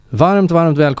Varmt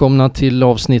välkomna till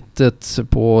avsnittet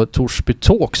på Torsby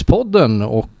Talks-podden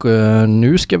och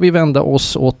nu ska vi vända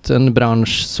oss åt en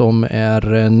bransch som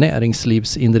är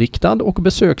näringslivsinriktad och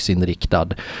besöksinriktad.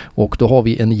 Och då har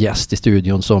vi en gäst i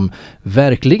studion som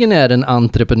verkligen är en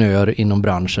entreprenör inom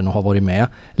branschen och har varit med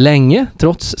länge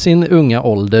trots sin unga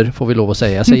ålder, får vi lov att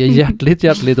säga. Jag säger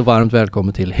hjärtligt och varmt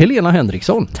välkommen till Helena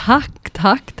Henriksson. Tack.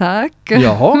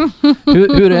 Jaha,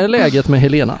 hur är läget med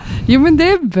Helena? Jo, men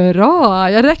det är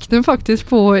bra. Jag räknade faktiskt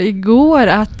på igår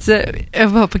att jag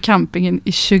var på campingen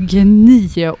i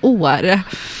 29 år.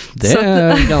 Det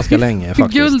är ganska länge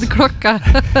faktiskt. Guldklocka.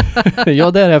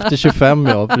 Ja, därefter 25,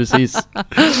 ja, precis.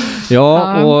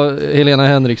 Ja, och Helena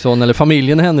Henriksson, eller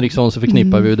familjen Henriksson, så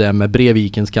förknippar vi det med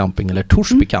Brevikens camping, eller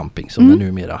Torsby Camping som det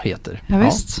numera heter. Ja,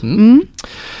 visst.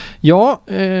 Ja,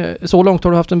 så långt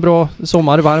har du haft en bra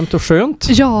sommar, varmt och skönt.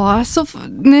 Ja, så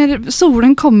när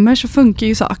solen kommer så funkar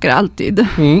ju saker alltid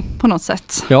på något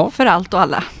sätt. Ja. För allt och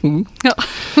alla. Ja.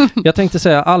 Jag tänkte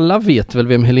säga, alla vet väl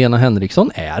vem Helena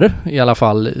Henriksson är, i alla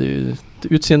fall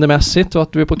utseendemässigt, och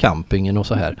att du är på campingen och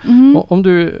så här. Och om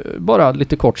du bara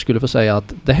lite kort skulle få säga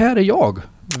att det här är jag.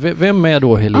 Vem är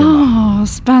då Helena?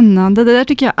 Spännande. Det där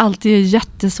tycker jag alltid är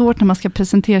jättesvårt när man ska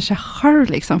presentera sig själv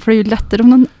liksom. För det är ju lättare om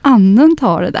någon annan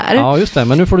tar det där. Ja, just det.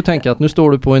 Men nu får du tänka att nu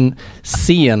står du på en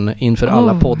scen inför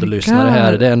alla poddlyssnare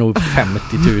här. Det är nog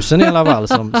 50 000 i alla fall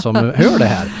som hör det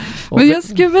här. Men jag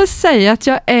skulle väl säga att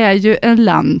jag är ju en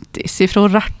lantis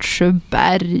ifrån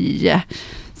Ratsjöberg.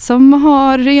 Som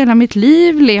har hela mitt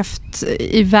liv levt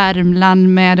i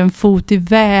Värmland med en fot i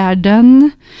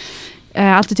världen. Jag har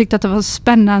alltid tyckt att det var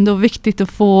spännande och viktigt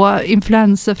att få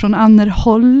influenser från andra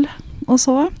håll och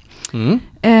så.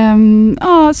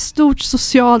 Stort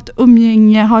socialt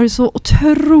umgänge, har så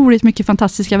otroligt mycket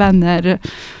fantastiska vänner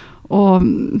och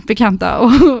bekanta.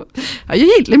 Och jag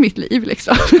gillar mitt liv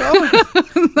liksom.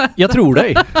 Jag tror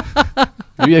dig.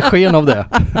 Du ger sken av det.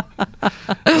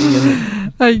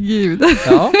 Gud.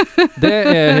 Ja, det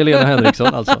är Helena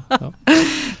Henriksson alltså. Ja.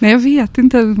 Nej, jag vet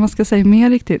inte vad man ska säga mer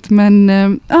riktigt. Men,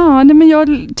 men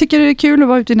jag tycker det är kul att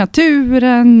vara ute i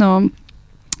naturen och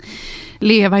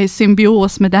leva i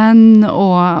symbios med den.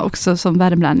 Och också som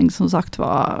värmlänning som sagt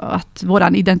var att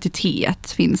våran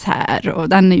identitet finns här. Och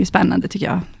den är ju spännande tycker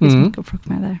jag. Det är så mycket att plocka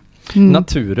med där.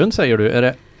 Naturen säger du, är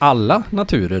det alla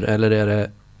naturer eller är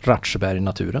det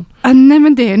Ratsjöberg-naturen? Nej,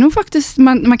 men det är nog faktiskt,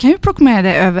 man kan ju plocka med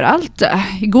det överallt.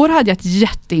 Igår hade jag ett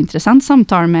jätteintressant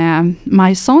samtal med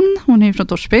Majson. Hon är ju från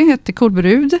Torsby, heter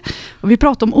Kolberud. Och vi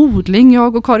pratade om odling,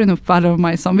 jag och Karin Uppvall och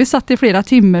Majson. Vi satt i flera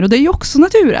timmar och det är ju också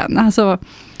naturen. Alltså,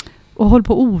 och håll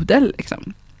på odel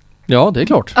liksom. Ja, det är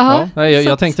klart.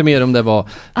 Jag tänkte mer om det var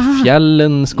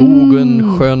fjällen,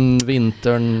 skogen, sjön,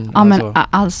 vintern. Ja, men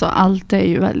alltså allt är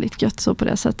ju väldigt gött så på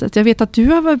det sättet. Jag vet att du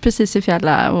har varit precis i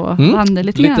fjällen och vandrat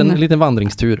lite grann. Liten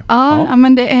vandringstur. Ja,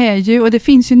 men det är ju, och det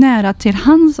finns ju nära till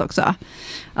hands också.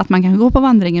 Att man kan gå på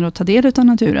vandringen och ta del av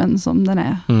naturen som den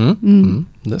är.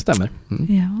 Det stämmer.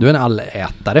 Ja. Du är en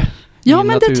allätare. Ja,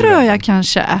 men det tror jag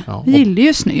kanske. Jag gillar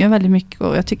ju snö väldigt mycket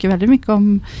och jag tycker väldigt mycket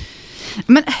om...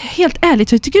 Men helt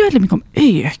ärligt, jag tycker väldigt mycket om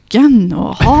öken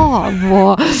och hav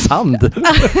och... Sand!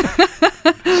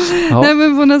 Nej,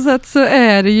 men på något sätt så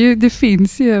är det ju, det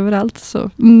finns ju överallt så.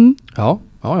 Ja.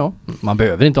 Man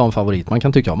behöver inte ha en favorit, man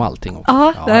kan tycka om allting också.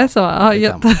 Ja, det är så.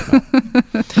 Ja.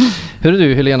 Hörru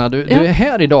du Helena, du är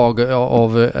här idag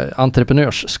av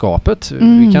entreprenörskapet.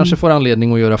 Vi kanske får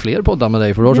anledning att göra fler poddar med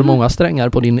dig för du har så många strängar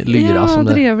på din lyra som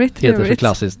det heter så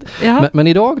klassiskt. Ja. Men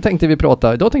idag tänkte vi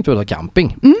prata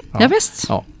camping. Ja, visst.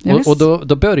 Ja. Och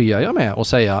då börjar jag med att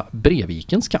säga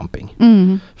Brevikens camping.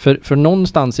 För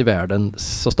någonstans i världen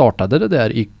så startade det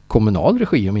där i kommunal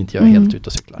regi om inte jag är helt ute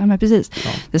och cyklar. Ja, men precis. Ja.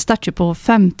 Det startade på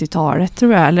 50-talet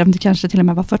tror jag, eller om det kanske till och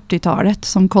med var 40-talet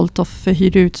som Koltoff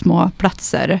hyrde ut små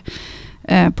platser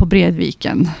på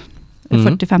Bredviken.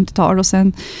 40-50-tal och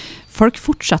sen folk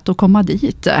fortsatte att komma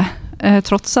dit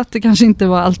trots att det kanske inte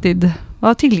var alltid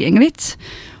var tillgängligt.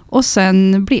 Och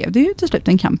sen blev det ju till slut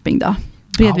en camping då.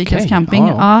 Bredvikens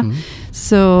camping.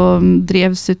 Så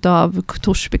drevs av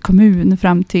Torsby kommun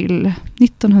fram till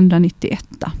 1991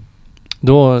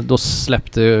 då. Då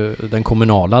släppte den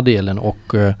kommunala delen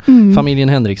och familjen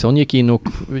Henriksson gick in och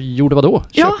gjorde vad då?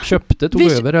 Tog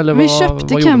över? Eller vi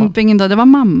köpte campingen då. Det var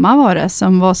mamma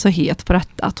som var så het på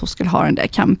detta att hon skulle ha den där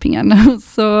campingen.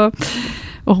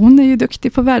 Och hon är ju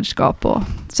duktig på värdskap och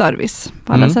service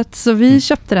på alla sätt. Så vi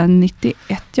köpte den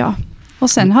 91, ja. Och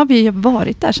sen har vi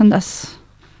varit där sedan dess.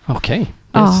 Okej.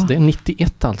 Det är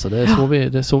 91 alltså, det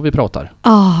är så vi pratar.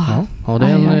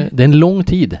 Det är en lång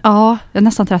tid. Ja, det är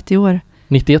nästan 30 år.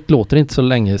 91 låter inte så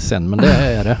länge sedan, men det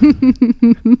är det.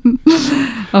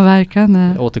 Ja, verkligen.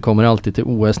 Jag återkommer alltid till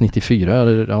OS 94.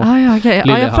 Okay.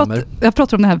 Jag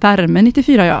pratar om den här värmen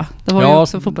 94, ja. Det var ju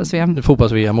också fotbolls-VM.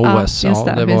 Fotbolls-VM och OS,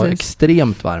 det var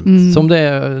extremt varmt. Som det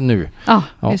är nu. Ja,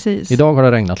 precis. Idag har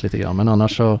det regnat lite grann, men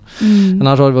annars har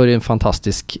det varit en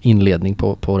fantastisk inledning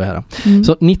på det här.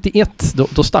 Så 91,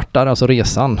 då startar alltså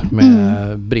resan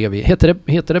med Brevi.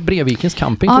 Heter det Brevikens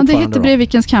camping fortfarande? Ja, det heter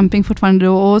Brevikens camping fortfarande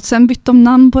då. Och sen bytte de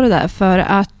namn på det där för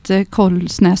att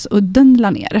Kolsnäsudden la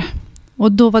ner.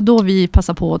 Och då var då vi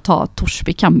passade på att ta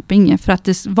Torsby Camping, för att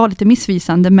det var lite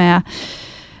missvisande med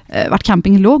vart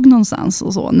campingen låg någonstans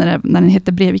och så när den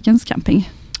hette Brevikens camping.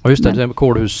 Ja, just det,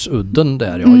 Kolhusudden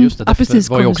där, ja. Just det, precis,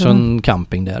 det var ju också en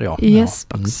camping där, ja. Yes,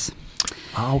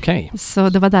 okej. Så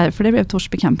det var därför det blev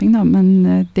Torsby Camping då,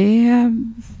 men det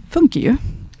funkar ju.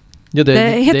 Ja,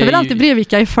 det heter väl alltid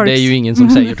Brevika i folks... Det är ju ingen som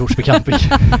säger Torsby Camping.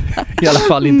 I alla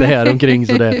fall inte här omkring,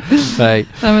 så det... Nej.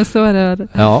 Ja, men så är det.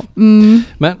 Ja.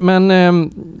 Men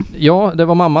det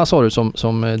var mamma, sa du,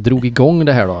 som drog igång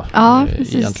det här då. Ja,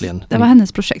 precis. Egentligen. Det var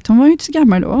hennes projekt. Hon var ju inte så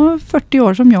gammal då, 40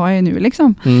 år som jag är nu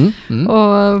liksom.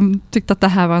 Och tyckte att det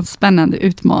här var en spännande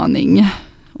utmaning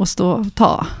att stå och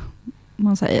ta.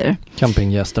 Man säger.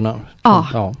 Campinggästerna.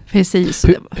 Ja, precis.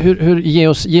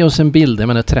 Ge oss en bild. Jag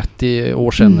menar 30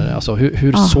 år sedan. Alltså,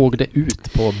 hur såg det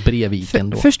ut på Breviken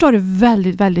då? Först var det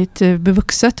väldigt, väldigt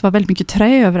bevuxet. Det var väldigt mycket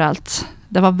trä överallt.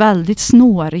 Det var väldigt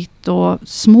snårigt och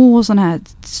små sådana här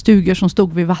stugor som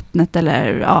stod vid vattnet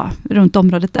eller runt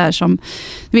området där som,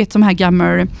 du vet, de här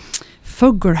gamla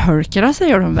fågelhörkare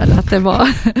säger de väl att det var.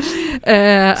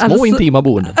 Små intima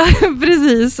boenden.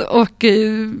 Precis, och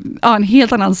en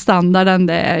helt annan standard än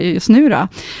det är just nu då.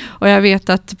 Och jag vet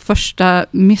att första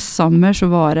midsommar så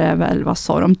var det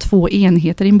väl, 2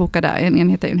 enheter inbokade. En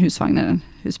enhet är en husvagn eller en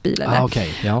husbil.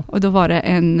 Och då var det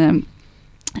en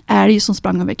älg som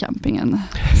sprang över campingen.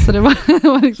 Så det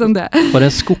var liksom det. Var det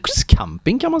en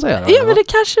skogscamping kan man säga? Då? Ja, men det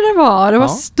kanske det var. Det var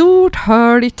stort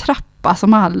hål i trappan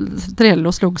som all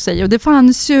Trello slog sig. Och det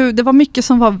var mycket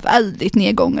som var väldigt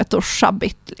nedgånget och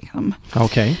schabbigt. Liksom.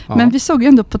 Okay, men vi såg ju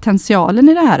ändå potentialen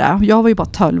i det här. Jag var ju bara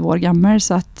 12 år gammal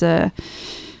så att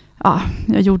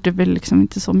jag gjorde väl liksom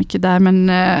inte så mycket där.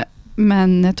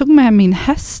 Men jag tog med min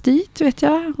häst dit, vet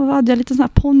jag. Och hade lite sån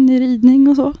här ponnyridning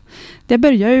och så. Det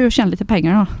började ju tjäna lite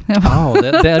pengar då.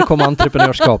 Där kom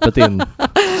entreprenörskapet in.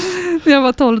 Jag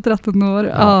var 12-13 år.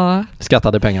 Ja.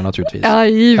 Skattade pengar naturligtvis. Ja,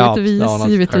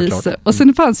 givetvis. Och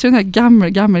sen fanns ju den här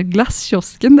gamla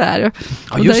glasskiosken där.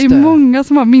 Ja, och det är ju många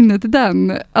som har minnet i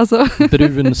den. Alltså.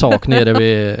 Brun sak nere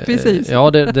vid... Precis.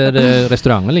 Ja, där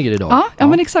restaurangen ligger idag. Ja,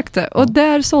 men exakt. Och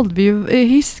där sålde vi ju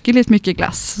hiskeligt mycket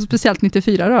glass. Speciellt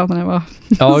 94 då, när det var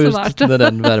så just när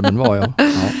den värmen var,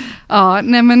 Ja,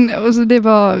 nej men alltså,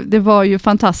 det var ju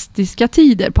fantastiska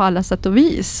tider på alla sätt och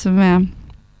vis med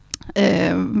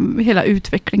hela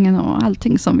utvecklingen och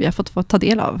allting som vi har fått ta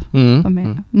del av.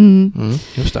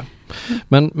 Just det.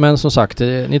 Men som sagt,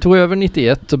 ni tog över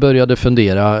 91 och började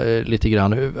fundera lite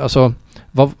grann. Alltså,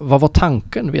 vad var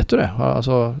tanken? Vet du det?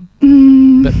 Alltså,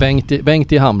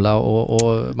 Bengt i Hamla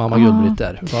och mamma Gullbritt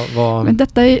där. Men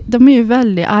de är ju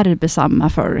väldigt arbetsamma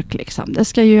folk liksom. Det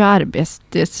ska ju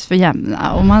arbetas för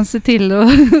jämna och man ser till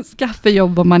att skaffa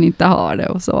jobb om man inte har det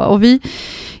och så. Och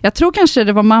jag tror kanske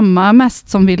det var mamma mest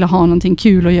som ville ha någonting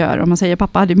kul att göra. Om man säger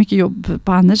pappa hade mycket jobb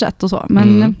på andra sätt och så.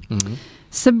 Men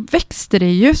så växte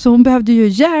det ju, så hon behövde ju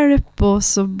hjälp och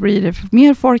så blir det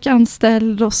mer folk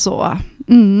anställd och så.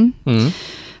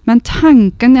 Men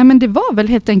tanken, det var väl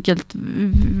helt enkelt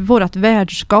vårt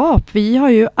värdskap. Vi har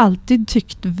ju alltid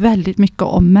tyckt väldigt mycket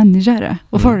om människor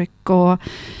och folk och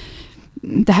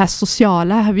det här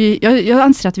sociala. Jag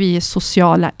anser att vi är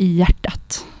sociala i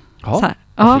hjärtat. Ja, så här.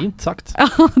 Fint sagt.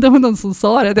 Ja, det var någon som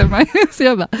sa det till mig. Så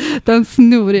jag bara, den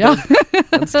snor jag.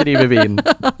 Den skriver vi in.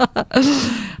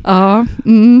 Ja.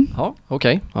 Ja,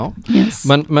 okej. Ja. Yes.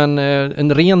 Men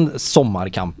en ren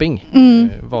sommarcamping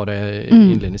var det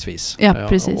inledningsvis. Ja,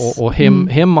 precis. Och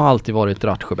hem har alltid varit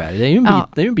Ratsjöberg. Det är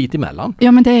ju en bit emellan.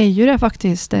 Ja, men det är ju det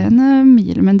faktiskt. Det är en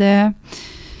mil, men det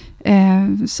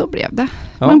så blev det.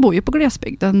 Ja. Man bor ju på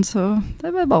glesbygden, så det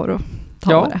är väl bara att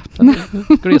ta det.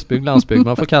 Glesbygd, landsbygd,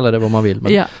 man får kalla det vad man vill.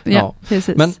 Men, ja,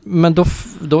 precis. Men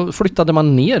då flyttade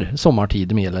man ner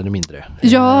sommartid mer eller mindre.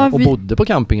 Ja, och bodde på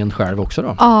campingen själv också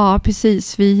då? Ja,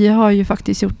 precis. Vi har ju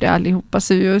faktiskt gjort det allihopa.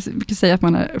 Så vi kan säga att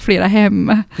man har flera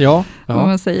hem. Ja. Om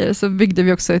man säger. Så byggde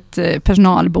vi också ett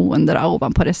personalboende där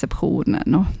ovanpå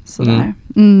receptionen och sådär.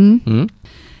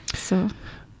 Så.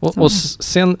 Och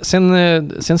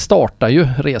sen startar ju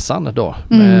resan då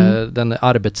med den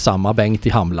arbetsamma Bengt i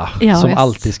Hamla som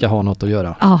alltid ska ha något att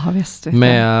göra. Ja, visst.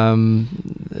 Med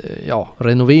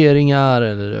renoveringar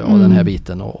eller den här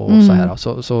biten och så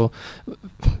här. Så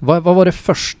vad var det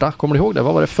första, kommer du ihåg det?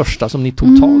 Vad var det första som ni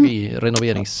tog tag i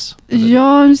renoverings?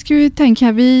 Ja, nu ska vi tänka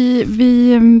här.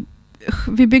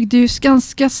 Vi byggde ju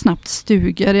ganska snabbt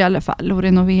stugor i alla fall och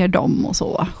renoverade dem och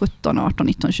så. 17, 18,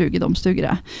 19, 20 de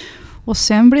stugorna. Och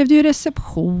sen blev det ju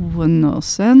reception och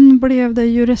sen blev det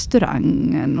ju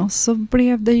restaurangen och så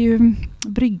blev det ju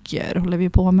bryggor håller vi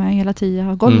på med hela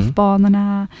tiden.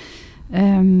 Golfbanorna,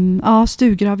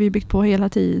 stugor har vi byggt på hela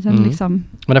tiden. Liksom.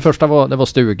 Men det första det var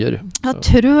stugor? Jag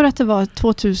tror att det var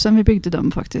 2000 vi byggde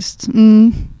dem faktiskt.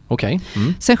 Okej.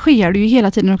 Sen sker det ju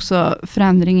hela tiden också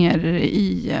förändringar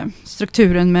i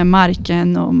strukturen med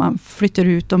marken och man flyttar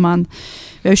ut och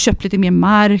vi har ju köpt lite mer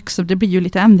mark så det blir ju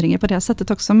lite ändringar på det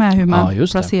sättet också med hur man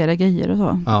placerar grejer och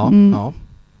så. Ja.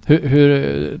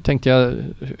 Hur tänkte jag,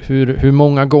 hur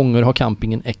många gånger har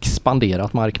campingen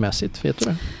expanderat markmässigt? Vet du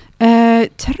det?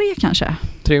 3 kanske.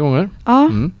 3 gånger?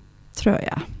 Ja, tror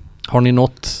jag. Har ni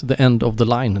nått the end of the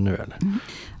line nu eller?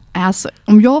 Alltså,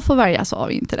 om jag får välja så har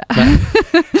vi inte det.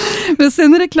 Men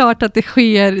sen är det klart att det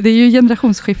är ju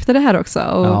generationsskifte det här också.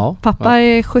 Och pappa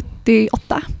är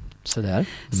 78. Så där.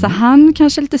 Så han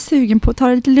kanske är lite sugen på att ta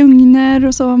det lite lugnare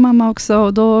och så, mamma också.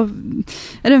 Och då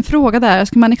är det en fråga där.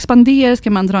 Ska man expandera?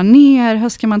 Ska man dra ner? Hur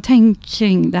ska man tänka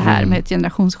kring det här med ett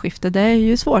generationsskifte? Det är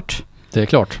ju svårt. Det är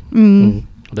klart.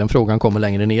 Den frågan kommer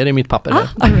längre ner i mitt papper.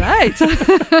 All right.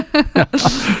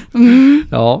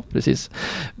 Ja, precis.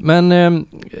 Men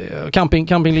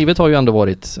campinglivet har ju ändå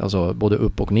varit både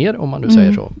upp och ner om man nu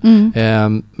säger så.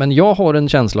 Men jag har en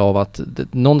känsla av att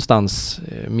någonstans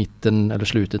mitten eller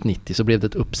slutet 90 så blev det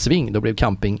ett uppsving. Då blev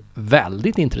camping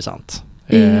väldigt intressant.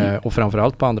 Och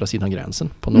framförallt på andra sidan gränsen,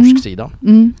 på norsk sidan.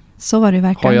 Så var det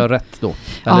verkligen. Har jag rätt då?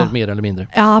 Eller mer eller mindre?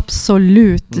 Ja,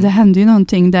 absolut. Det hände ju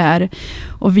någonting där.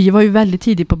 Och vi var ju väldigt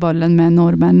tidigt på bollen med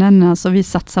norrmännen. Alltså vi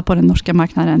satsade på den norska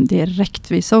marknaden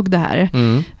direkt. Vi såg det här.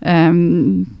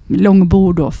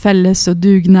 Långbord och fälles och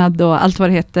dugnad och allt vad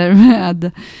det heter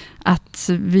med att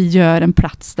vi gör en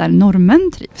plats där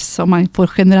norrmän trivs. Och man får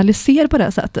generalisera på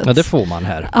det sättet. Ja, det får man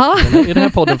här. Ja. I den här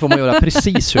podden får man göra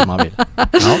precis hur man vill.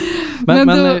 Ja. Men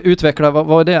utveckla,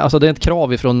 vad är det? Alltså det är ett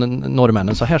krav ifrån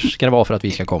norrmännen. Så här ska det vara för att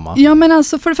vi ska komma. Ja, men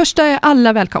alltså för det första är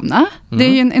alla välkomna. Det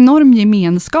är ju en enorm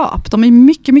gemenskap. De är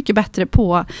mycket, mycket bättre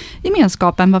på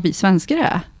gemenskap än vad vi svenskar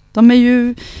är. De är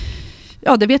ju...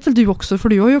 Ja, det vet väl du också, för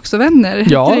du har ju också vänner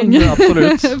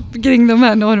kring de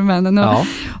här norrmännen.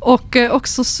 Och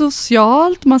också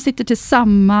socialt, man sitter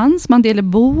tillsammans, man delar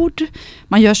bord,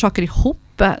 man gör saker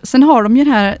ihop. Sen har de ju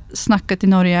det här snacket i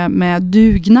Norge med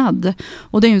dugnad.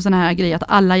 Och det är ju en sån här grej att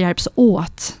alla hjälps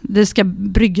åt.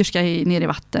 Bryggor ska ner i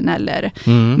vatten eller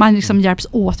man liksom hjälps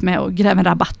åt med att gräva en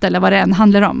rabatt eller vad det än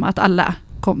handlar om. Att alla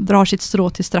drar sitt strå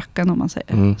till strackan om man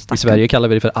säger. I Sverige kallar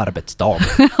vi det för arbetsdag.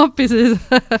 Ja, precis.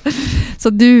 Så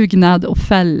dugnad och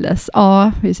fälles.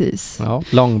 Ja, precis. Ja,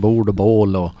 långbord och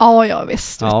bål. Och... Ja,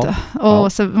 visst. Vet du.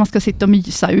 Och så man ska sitta och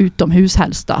mysa utomhus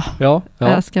helst då. Ja.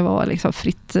 Det ska vara liksom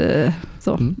fritt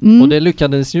så. Och det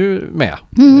lyckades ju med.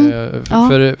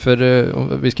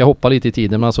 För vi ska hoppa lite i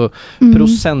tiden. Men alltså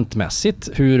procentmässigt,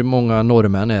 hur många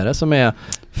norrmän är det som är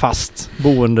fast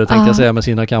boende tänkte jag säga med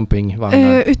sina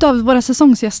campingvagnar? Utav våra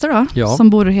säsongsgäster då, som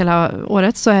bor hela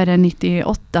året, så är det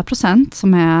 98%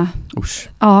 som är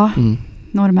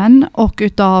norrmän. Och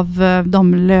utav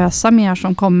de lösa mer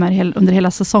som kommer under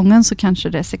hela säsongen så kanske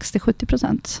det är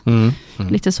 60-70%.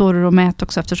 Lite svårare att mäta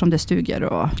också eftersom det är stugor.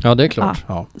 Och, ja, det är klart.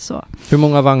 Så. Hur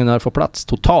många vagnar får plats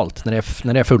totalt när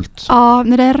det är fullt? Ja,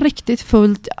 när det är riktigt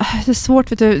fullt. Det är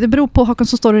svårt, vet du. Det beror på Håkan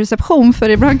som står i reception, för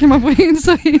ibland kan man få in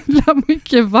så himla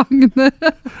mycket vagnar.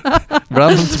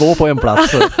 Ibland 2 på en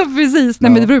plats. Precis.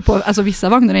 Nej, men det beror på. Alltså vissa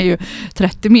vagnar är ju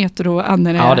 30 meter och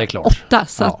andra är 8.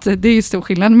 Så att det är ju stor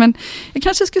skillnad. Men jag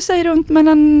kanske skulle säga runt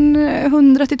mellan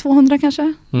 100 till 200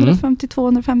 kanske.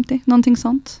 150-250, någonting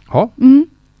sånt. Ja,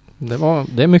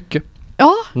 det är mycket.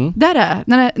 Ja, där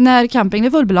är när camping är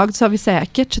fullbelagd så har vi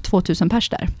säkert 2000 pers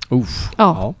där.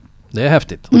 Ja. Det är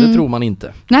häftigt och det tror man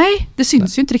inte. Nej, det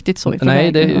syns ju inte riktigt så.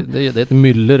 Nej, det är ett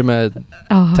myller med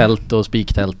tält och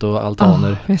spiktält och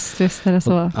altaner. Visst är det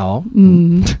så. Ja,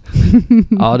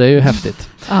 det är ju häftigt.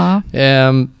 Ja.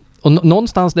 Och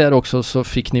någonstans där också så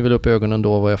fick ni väl upp ögonen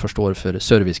då, vad jag förstår, för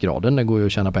servicegraden. Det går ju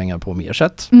att tjäna pengar på mer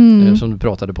sätt. Som du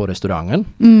pratade på restaurangen.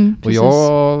 Och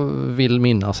jag vill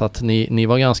minnas att ni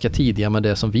var ganska tidiga med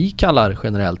det som vi kallar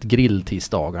generellt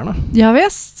grilltisdagarna. Ja,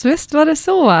 visst var det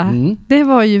så. Det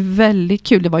var ju väldigt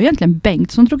kul. Det var ju egentligen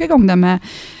Bengt som drog igång det med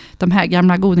de här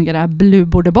gamla godingarna Blue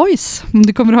Border Boys, om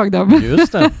du kommer ihåg dem.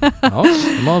 Just det. Ja,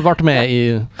 de har varit med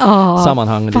i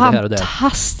sammanhang lite här och där.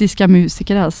 Fantastiska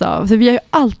musiker alltså. Så vi har ju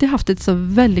alltid haft ett så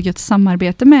väldigt gott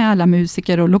samarbete med alla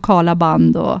musiker och lokala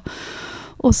band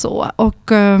och så.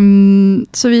 Och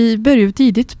så vi började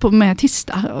tidigt med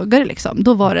tisdagar liksom.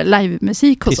 Då var det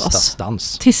livemusik hos oss.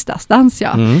 Tisdagsdans,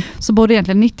 ja. Så både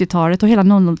egentligen 90-talet och hela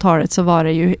 00-talet så var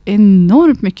det ju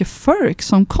enormt mycket folk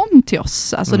som kom till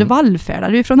oss. Alltså det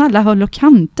vallfärdade ju från alla håll och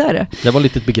kanter. Det var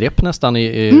lite ett begrepp nästan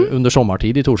under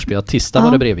sommartid i Torsby att tisdag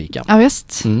var det Brevika. Ja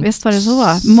visst var det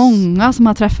så. Många som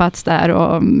har träffats där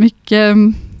och mycket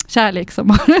kärlek som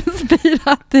har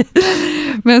spirat.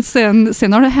 Men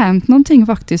sen har det hänt någonting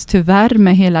faktiskt tyvärr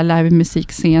med hela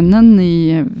livemusikscenen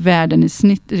i världen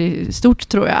i stort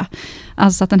tror jag.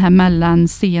 Alltså att den här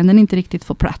mellanscenen inte riktigt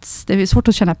får plats. Det är svårt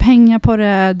att tjäna pengar på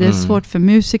det. Det är svårt för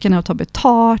musikerna att ta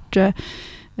betalt.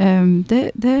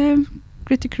 Det är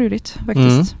lite klurigt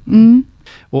faktiskt.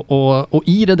 Och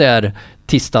i det där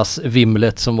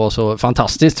tisdagsvimlet som var så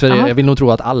fantastiskt, för jag vill nog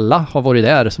tro att alla har varit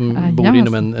där som bor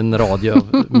inom en radie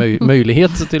av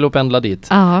möjlighet till att pendla dit.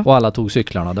 Och alla tog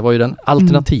cyklarna. Det var ju den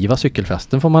alternativa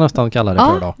cykelfesten får man nästan kalla det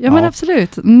för då. Ja, men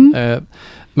absolut.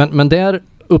 Men där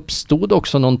uppstod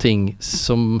också någonting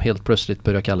som helt plötsligt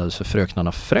började kallas för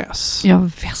Fröknarna Fräs. Ja,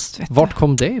 visst vet du. Vart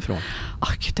kom det ifrån?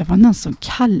 Det var någon som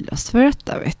kallas för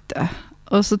detta, vet du.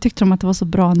 Och så tyckte de att det var så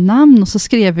bra namn. Och så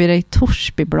skrev vi det i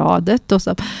Torsbybladet. Och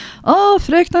så,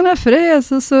 Fröknarna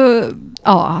Fräs. Och så,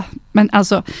 men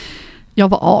alltså, jag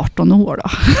var 18 år då.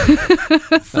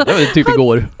 Så, det var typ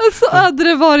igår. Så hade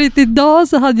det varit idag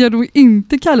så hade jag nog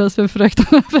inte kallats för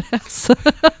Fröknarna Fräs.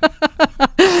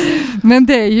 Men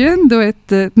det är ju ändå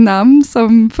ett namn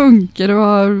som funkar och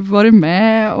har varit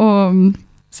med. Och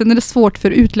sen är det svårt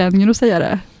för utlänningar att säga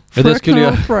det. Det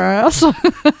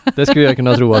skulle jag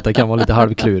kunna tro att det kan vara lite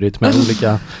halvklurigt med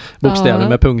olika bokstäver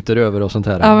med punkter över och sånt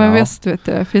här. Ja, men visst vet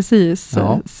du, precis.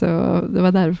 Ja. Så det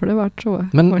var därför det var så.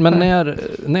 Men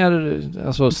när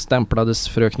alltså stämplades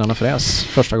Fröknarna Fräs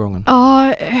första gången?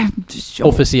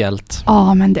 Officiellt.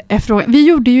 Ja, men det är frågan. Vi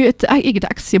gjorde ju ett eget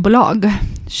aktiebolag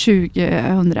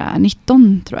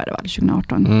 2019 tror jag det var,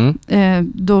 2018.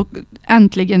 Då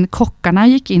äntligen kockarna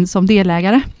gick in som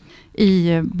delägare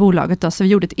i bolaget då, så vi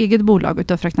gjorde ett eget bolag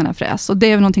utav Fröknarna Fräs och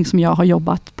det är någonting som jag har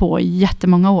jobbat på i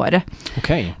jättemånga år.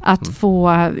 Att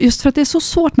få, just för att det är så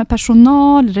svårt med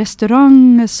personal,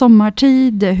 restaurang,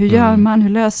 sommartid, hur gör man, hur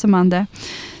löser man det?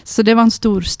 Så det var en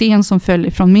stor sten som föll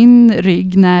ifrån min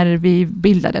rygg när vi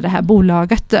bildade det här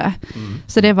bolaget.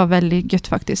 Så det var väldigt gött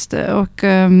faktiskt. Och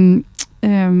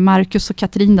Marcus och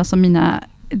Katarina som mina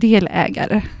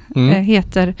delägare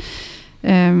heter.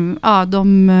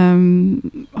 De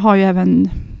har ju även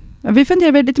vi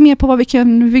funderar lite mer på vad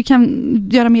vi kan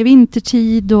göra mer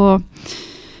vintertid och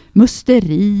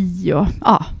musteri och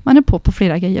man är på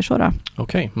flera grejer så då.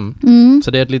 Okej.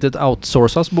 Så det är ett litet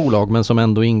outsourcat bolag men som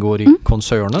ändå ingår i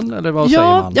koncernen eller vad säger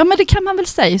man? Ja, men det kan man väl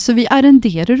säga. Så vi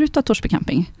arrenderar utav Torsby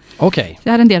Camping. Okej.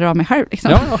 Jag arrenderar av mig själv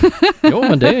liksom. Jo,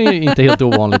 men det är inte helt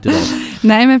ovanligt idag.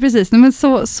 Nej, men precis. Men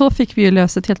så fick vi ju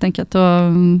löset helt enkelt och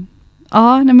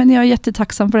men jag är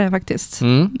jättetacksam för det faktiskt.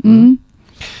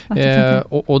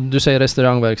 Och du säger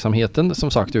restaurangverksamheten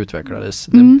som sagt utvecklades.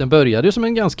 Den började ju som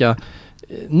en ganska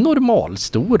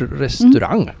normalstor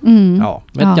restaurang.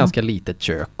 Med ett ganska litet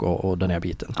kök och den här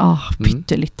biten.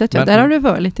 Pyttelitet. Där har du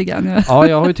varit lite grann. Ja,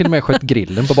 jag har ju till och med skött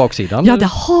grillen på baksidan. Ja, det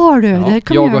har du. Det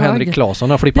jag och Henrik Claesson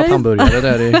har flippat hamburgare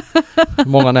där i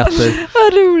många nätter.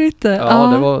 Vad roligt.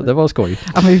 Det var skoj.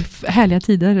 Ja, men härliga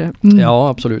tider. Ja,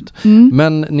 absolut.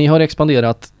 Men ni har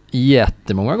expanderat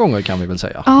jättemånga gånger kan vi väl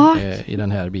säga i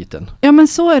den här biten. Ja, men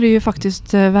så är det ju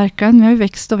faktiskt verkligen. Vi har ju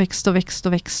växt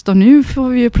och nu får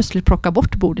vi ju plötsligt plocka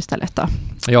bort bord istället då.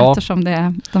 Eftersom det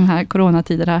är de här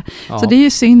coronatiderna. Så det är ju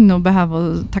synd att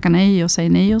behöva tacka nej och säga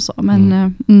nej och så. Men,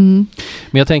 men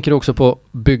jag tänker också på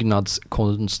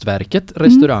byggnadskonstverket,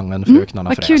 restaurangen Fröknarna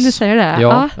Fräs. Vad kul du säger det.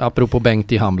 Ja, apropå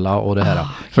Bengt i Hamla och det här.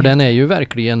 För den är ju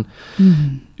verkligen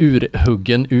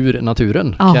urhuggen ur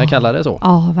naturen. Kan jag kalla det så?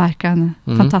 Ja, verkligen.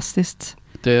 Fantastiskt.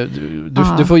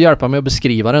 Du får hjälpa mig att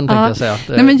beskriva den, tänkte jag säga.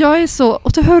 Nej, men jag är så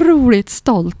otroligt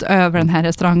stolt över den här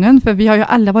restaurangen. För vi har ju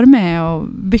alla varit med och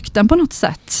byggt den på något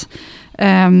sätt.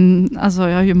 Alltså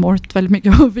jag har ju målt väldigt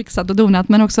mycket och fixat och donat.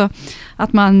 Men också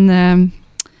att man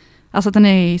Alltså att den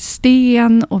är i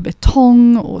sten och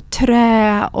betong och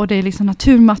trä och det är liksom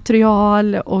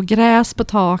naturmaterial och gräs på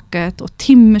taket och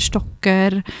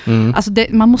timmerstockar. Alltså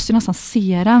man måste ju nästan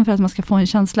se den för att man ska få en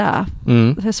känsla.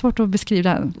 Det är svårt att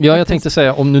beskriva den. Ja, jag tänkte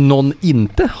säga, om nu någon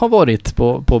inte har varit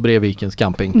på Brevikens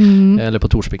camping eller på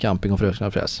Torsby Camping och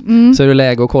Fröknarna Fräs så är det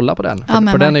läge att kolla på den.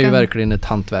 För den är ju verkligen ett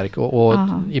hantverk och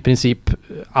i princip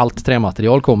allt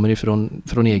trämaterial kommer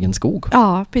ifrån egen skog.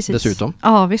 Ja, precis. Dessutom.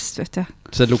 Ja, visst vet jag.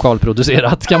 Så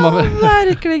lokalproducerat kan man väl...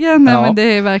 Verkligen. Nej, men det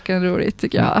är verkligen roligt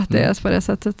tycker jag att det är på det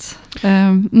sättet.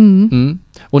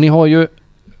 Och ni har ju,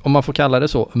 om man får kalla det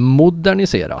så,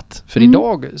 moderniserat. För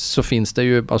idag så finns det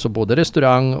ju alltså både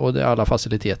restaurang och alla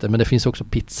faciliteter, men det finns också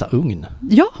pizzaugn.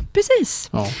 Ja, precis.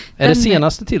 Ja. Är det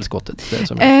senaste tillskottet?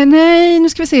 Nej, nu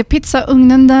ska vi se.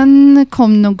 Pizzaugnen den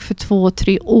kom nog för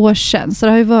 2-3 år sedan. Så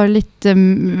det har ju varit lite,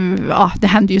 det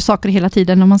händer ju saker hela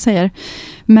tiden om man säger.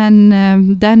 Men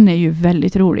den är ju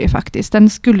väldigt rolig faktiskt. Den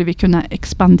skulle vi kunna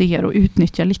expandera och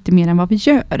utnyttja lite mer än vad vi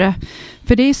gör.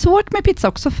 För det är svårt med pizza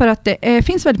också för att det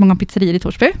finns väldigt många pizzerier i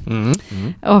Torsby.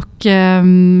 Och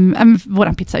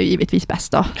våran pizza är ju givetvis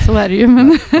bäst då. Så är det ju.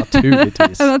 Men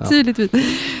naturligtvis. Naturligtvis.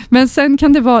 Men sen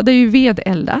kan det är ju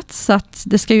vedeldat så att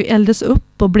det ska ju eldas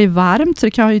upp och bli varmt. Så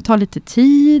det kan ju ta lite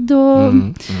tid och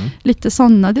lite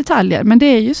sådana detaljer. Men det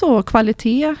är ju så,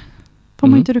 kvalitet får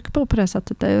man inte rycka på det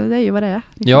sättet. Det är ju vad det är.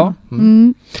 Liksom. Ja.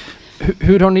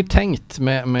 Hur har ni tänkt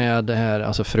med det här,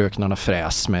 alltså Fröknarna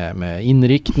Fräs med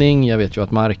inriktning? Jag vet ju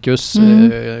att Marcus,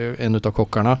 en utav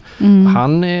kockarna,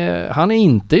 han är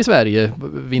inte i Sverige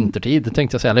vintertid,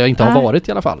 tänkte jag säga. Eller jag inte har varit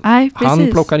i alla fall. Nej,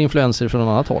 han plockar influenser från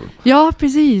annat håll. Ja,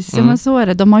 precis. Ja, men så är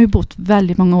det. De har ju bott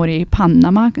väldigt många år i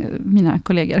Panama, mina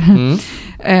kollegor.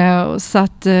 Så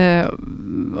att,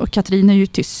 och Katrin är ju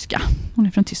tyska. Hon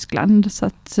är från Tyskland. Så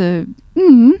att...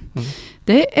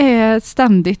 Det är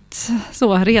ständigt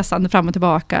så resande fram och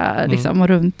tillbaka liksom, och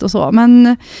runt och så.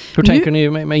 Men hur tänker ni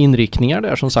med inriktningar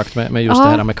där som sagt med just det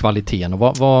här med kvaliteten?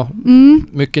 Och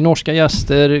mycket norska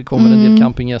gäster, kommer en del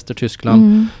campinggäster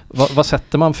Tyskland. Vad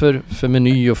sätter man för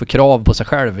meny och för krav på sig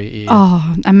själv?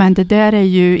 Men det där är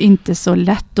ju inte så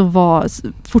lätt att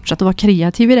fortsätta vara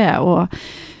kreativ i det och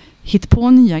hitta på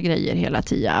nya grejer hela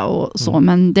tiden och så,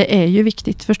 men det är ju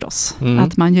viktigt förstås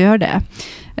att man gör det.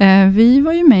 Vi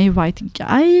var ju med i White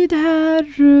Guide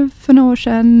här för några år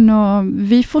sedan och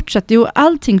vi fortsätter ju,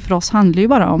 allting för oss handlar ju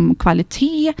bara om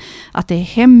kvalitet, att det är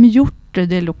hemgjort,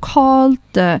 det är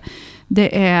lokalt,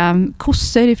 det är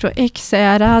kossor ifrån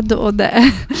Exärad och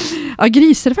det är,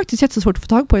 grisar är faktiskt jättesvårt att få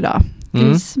tag på idag.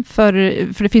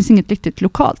 För det finns inget riktigt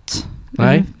lokalt.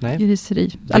 Nej.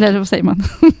 Griseri. Eller vad säger man?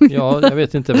 Ja, jag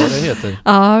vet inte vad det heter.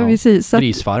 Ja, precis.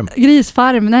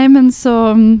 Grisfarm. Nej, men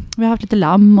så vi har haft lite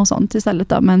lamm och sånt istället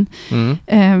då. Men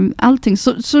allting.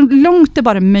 Så långt det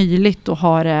bara är möjligt att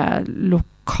ha det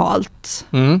lokalt.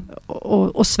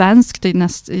 Och svenskt i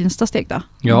nästa steg då.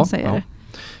 Ja. För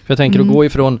jag tänker att gå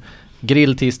ifrån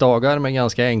grilltisdagar med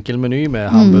ganska enkel meny med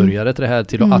hamburgare till det här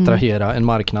till att attrahera en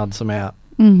marknad som är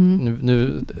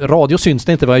nu radio syns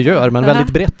det inte vad jag gör, men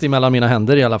väldigt brett emellan mina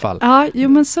händer i alla fall. Ja,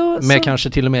 men så kanske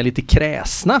till och med lite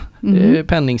kräsna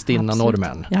penningstinna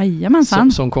norrmän.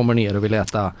 Jajamensan. Som kommer ner och vill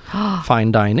äta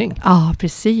fine dining. Ja,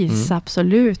 precis,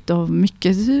 absolut. Och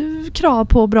mycket krav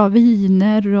på bra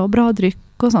viner och bra dryck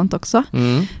och sånt också.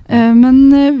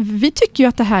 Men vi tycker ju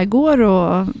att det här går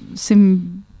att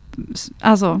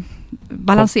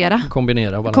balansera.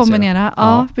 Kombinera och balansera.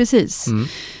 Ja, precis.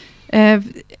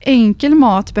 Enkel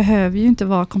mat behöver ju inte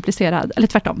vara komplicerad, eller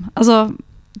tvärtom. Alltså,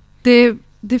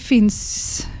 det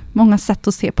finns många sätt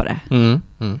att se på det.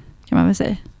 Kan man väl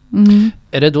säga.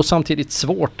 Är det då samtidigt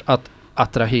svårt att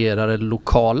attrahera det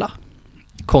lokala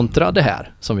kontra det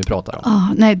här som vi pratar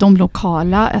om? Nej, de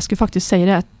lokala, jag skulle faktiskt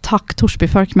säga det, tack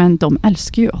Torsbyfolk, men de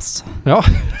älskar ju oss. Ja.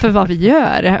 För vad vi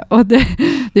gör. Och det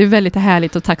är väldigt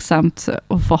härligt och tacksamt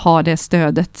att få ha det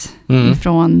stödet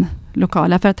ifrån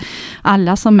lokala. För att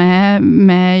alla som är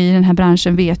med i den här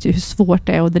branschen vet ju hur svårt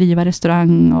det är att driva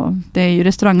restaurang. Och det är ju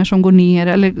restauranger som går ner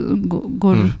eller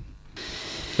går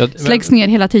släggs ner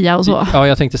hela tiden och så. Ja,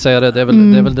 jag tänkte säga det. Det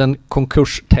är väl den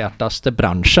konkurstätaste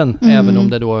branschen. Även om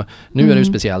det då, nu är det ju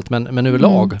speciellt, men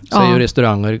överlag så är ju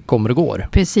restauranger kommer och går.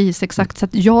 Precis, exakt. Så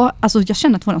att jag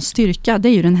känner att vår styrka, det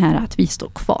är ju den här att vi står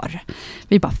kvar.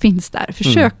 Vi bara finns där.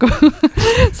 Försök att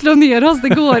slå ner oss, det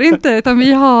går inte. Utan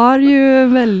vi har ju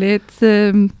väldigt...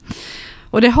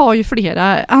 Och det har ju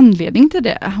flera anledningar till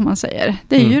det, om man säger.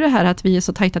 Det är ju det här att vi är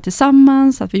så tajta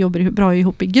tillsammans, att vi jobbar bra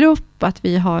ihop i grupp, att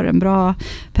vi har en bra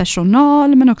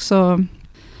personal, men också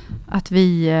att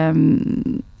vi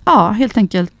helt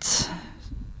enkelt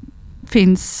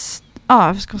finns...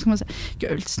 vad ska man säga?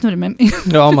 Gud, snurrar med.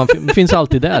 Ja, man finns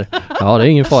alltid där. Ja, det är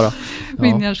ingen fara.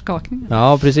 Min hjärnskakning.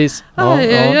 Ja, precis. Ja,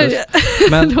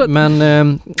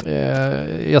 Men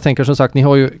jag tänker som sagt,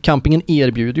 campingen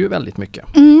erbjuder ju väldigt mycket.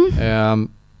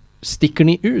 Sticker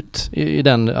ni ut i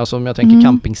den, alltså om jag tänker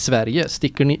camping Sverige,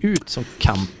 sticker ni ut som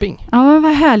camping? Ja,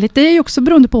 vad härligt. Det är ju också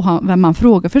beroende på vem man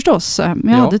frågar förstås.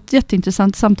 Jag hade ett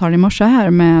jätteintressant samtal i morse här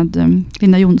med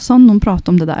Linda Jonsson. Hon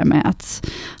pratade om det där med att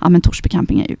men Torsby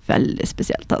Camping är ju väldigt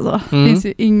speciellt. Alltså. Det finns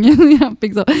ju ingen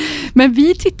camping så. Men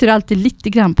vi tittar alltid lite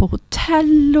grann på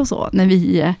hotell och så när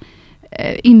vi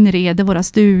inreder våra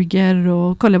stugor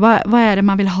och kollar vad är det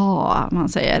man vill ha, man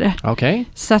säger. Okay.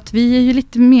 Så att vi är ju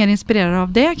lite mer inspirerade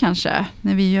av det kanske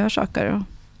när vi gör saker och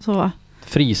så.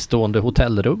 Fristående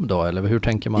hotellrum då, eller hur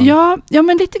tänker man? Ja,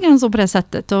 men lite grann så på det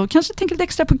sättet och kanske tänka lite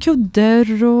extra på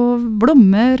kudder och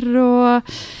blommor och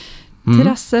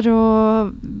terrasser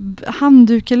och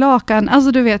handdukar, lakan,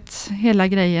 alltså du vet hela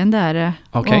grejen där.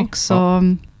 Okay. Också. Ja.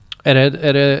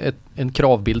 Är det en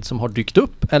kravbild som har dykt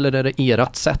upp eller är det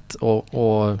ert sätt att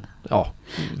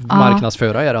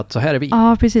marknadsföra er att så här är vi?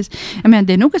 Ja, precis. Men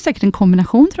det är nog säkert en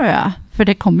kombination tror jag. För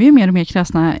det kommer ju mer och mer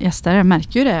kräsna gäster, jag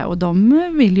märker ju det. Och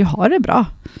de vill ju ha det bra.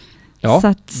 Ja, så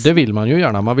att, det vill man ju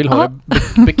gärna. Man vill ha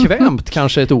det bekvämt,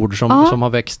 kanske ett ord som har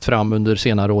växt fram under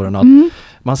senare åren. Att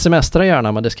man semestrar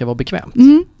gärna, men det ska vara bekvämt.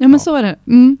 Ja, men så är det.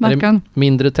 Verkligen. Är det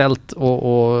mindre tält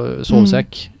och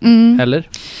sovsäck? Eller?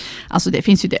 Alltså det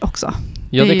finns ju det också.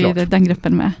 Ja, det är klart. Det är den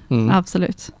gruppen med.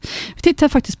 Absolut. Vi tittar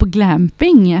faktiskt på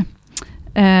glamping.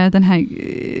 Den här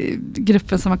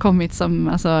gruppen som har kommit som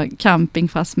alltså camping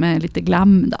fast med lite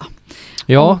glam då.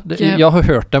 Ja, jag har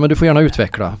hört det, men du får gärna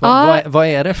utveckla. Vad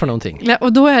är det för någonting?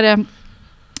 Och då är det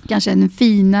kanske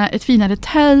ett finare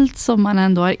tält som man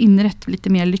ändå har inrett lite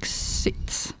mer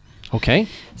lyxigt. Okej.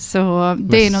 Så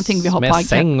det är någonting vi har på med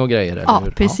säng och grejer, eller ja,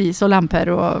 hur? Precis. Och lampor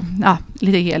och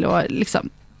lite hel och liksom.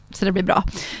 Så det blir bra.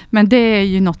 Men det är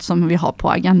ju något som vi har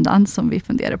på agendan som vi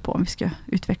funderar på om vi ska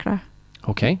utveckla.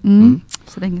 Okej.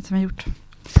 Så det är inget som vi har gjort.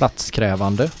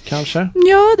 Platskrävande kanske?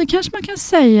 Ja, det kanske man kan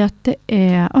säga att det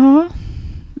är. Ja.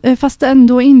 Fast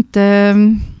ändå inte.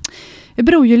 Det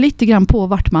beror ju lite grann på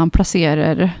vart man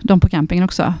placerar dem på campingen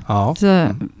också. Ja. Så,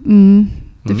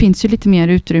 det finns ju lite mer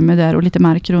utrymme där och lite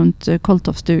mark runt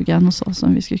Koltofstugan och så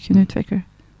som vi ska kunna utveckla.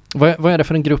 Vad är det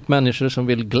för en grupp människor som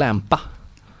vill glampa?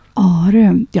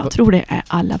 Jag tror det är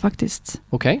alla faktiskt.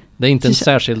 Okej. Det är inte en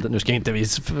särskild, nu ska inte vi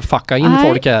facka in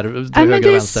folk här till höger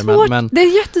och vänster. Men det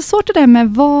är jättesvårt det där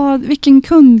med vilken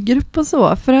kundgrupp och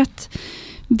så. För att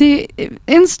det är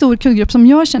en stor kundgrupp som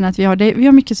jag känner att vi har. Vi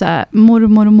har mycket så här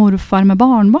mormor och morfar med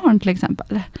barnbarn till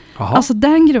exempel. Aha. Alltså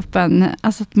den gruppen,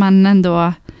 alltså att man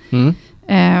ändå...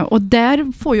 och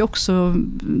där får ju också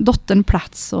dottern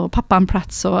plats och pappan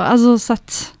plats. Och, alltså så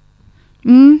att...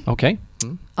 Okej.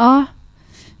 Ja.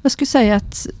 Jag skulle säga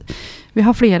att vi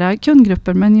har flera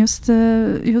kundgrupper, men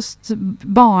just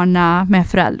barna med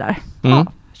föräldrar. Ja,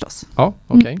 förstås. Ja,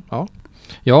 okej.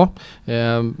 Ja,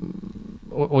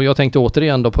 och jag tänkte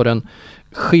återigen då på den.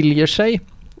 Skiljer sig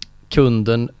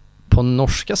kunden på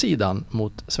norska sidan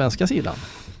mot svenska sidan?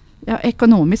 Ja,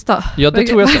 ekonomiskt då. Ja, det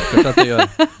tror jag säkert att det gör.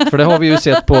 För det har vi ju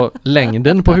sett på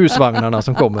längden på husvagnarna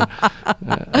som kommer.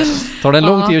 Tar det en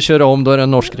lång tid att köra om, då är det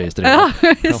en norsk registrering. Ja,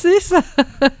 precis.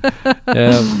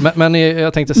 Men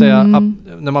jag tänkte säga,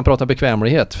 när man pratar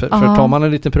bekvämlighet, för tar man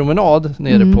en liten promenad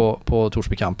nere på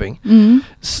Torsby Camping,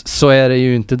 så är det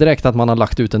ju inte direkt att man har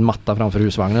lagt ut en matta framför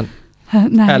husvagnen.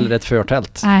 Nej. Eller ett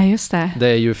förtält. Nej, just det. Det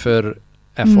är ju för...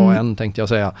 FAN tänkte jag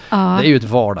säga. Det är ju ett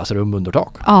vardagsrum under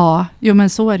tak. Ja, men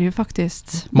så är det ju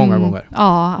faktiskt. Många gånger.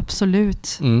 Ja,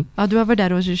 absolut. Ja, du har varit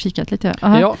där och kikat lite.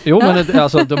 Ja, men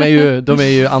alltså, de är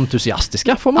ju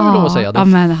entusiastiska får man väl lov att säga. Ja,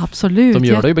 men absolut. De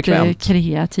gör det ju bekvämt.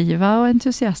 Kreativa och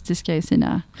entusiastiska i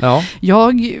sina... Ja.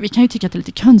 Vi kan ju tycka att det är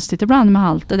lite konstigt ibland med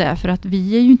allt det där, för att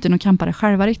vi är ju inte någon campare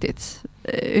själva riktigt.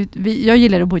 Jag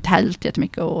gillar att bo i tält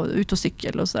jättemycket och ut och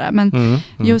cykel och sådär. Men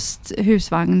just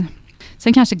husvagn.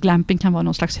 Sen kanske glamping kan vara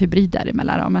någon slags hybrid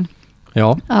däremellan. Men,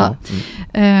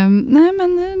 nej,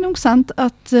 men nog sant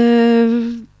att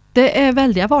det är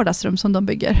väldiga vardagsrum som de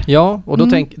bygger. Ja, och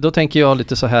då tänker jag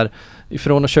lite så här.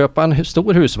 Ifrån att köpa en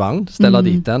stor husvagn, ställa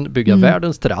dit den, bygga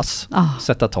världens terrass,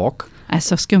 sätta tak. Det är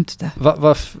så skumt det.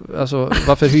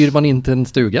 Varför hyr man inte en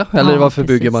stuga? Eller varför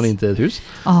bygger man inte ett hus?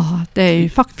 Det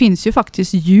finns ju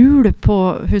faktiskt hjul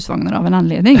på husvagnar av en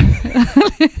anledning.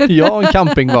 Ja, en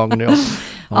campingvagn,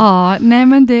 Ja, nej,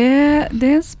 men det är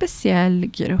en speciell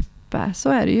grupp. Så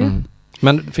är det ju.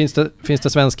 Men finns det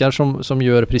svenskar som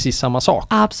gör precis samma sak?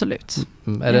 Absolut.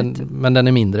 Men den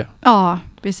är mindre? Ja,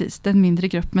 precis. Den mindre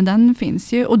grupp. Men den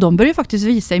finns ju. Och de börjar faktiskt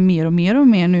visa sig mer och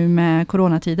mer nu med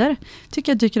coronatider.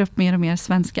 Tycker jag dyker upp mer och mer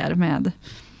svenskar med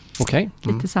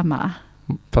lite samma...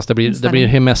 Fast det blir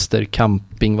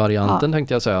hemestercamping-varianten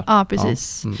tänkte jag säga. Ja,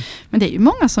 precis. Ja. Mm. Men det är ju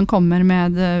många som kommer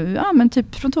med, men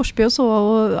typ från Torsby och så.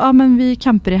 Och, men vi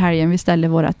campar i helgen, vi ställer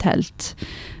våra tält,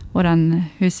 våran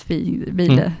husbil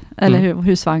eller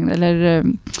husvagn eller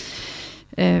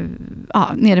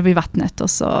nere vid vattnet, och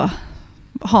så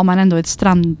har man ändå ett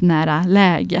strandnära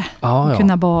läge.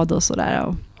 Kunna bada och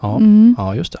sådär.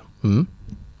 Ja, just det. Mm.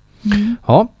 Mm.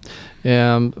 Ja.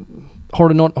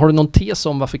 Har du någon tes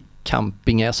om varför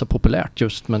camping är så populärt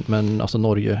just men alltså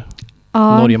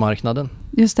Norge-marknaden?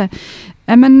 Just det.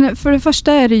 Men för det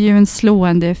första är det ju en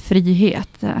slående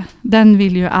frihet. Den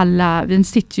vill ju alla, den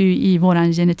sitter ju i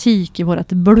våran genetik, i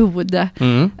vårat blod.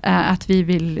 Att vi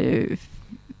vill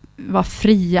vara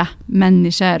fria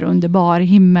människor under bar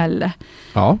himmel.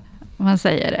 Ja. Man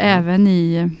säger. Även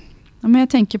men jag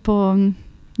tänker på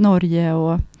Norge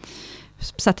och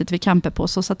sättet vi campar på,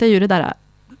 så att det är ju det där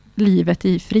livet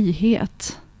i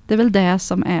frihet. Det är väl det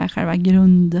som är själva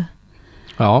grund.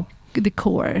 Ja. The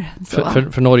core.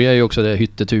 För Norge är ju också det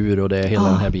hyttetur och det är hela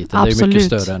den här biten. Absolut. Det är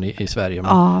mycket större än i Sverige.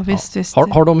 Men, visst.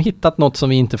 Har de hittat något som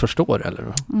vi inte förstår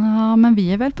eller? Ja, men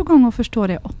vi är väl på gång att förstå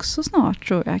det också snart,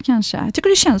 tror jag kanske. Jag tycker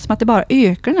det känns som att det bara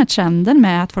ökar den här trenden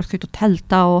med att folk ska ut och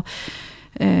tälta och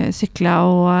cykla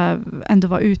och ändå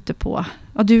vara ute på.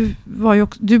 Ja,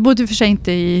 du bodde för sig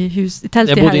inte i tält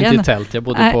i helgen. Jag bodde inte i tält, jag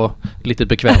bodde på lite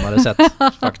bekvämare sätt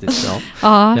faktiskt.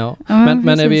 Ja.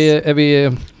 Men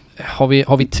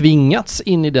har vi tvingats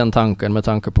in i den tanken med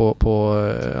tanke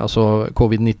på alltså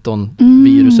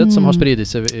covid-19-viruset som har spridit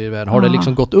sig i världen? Har det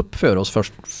liksom gått upp för oss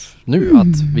först nu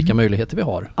att vilka möjligheter vi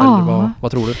har? Eller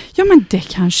vad tror du? Ja, men det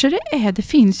kanske det är. Det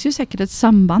finns ju säkert ett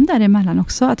samband däremellan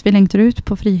också. Att vi längtar ut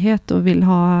på frihet och vill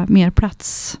ha mer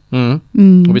plats.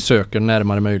 Och vi söker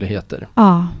närmare möjligheter.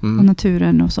 Ja, och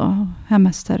naturen och så.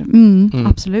 Hemester.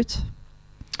 Absolut.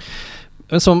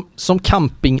 Men som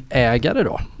campingägare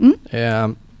då?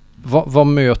 Vad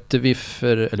möter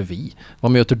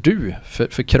vad möter du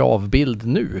för kravbild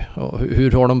nu? Och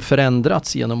hur har de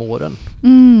förändrats genom åren?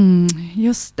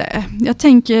 Just det. Jag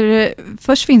tänker,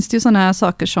 först finns det ju sådana här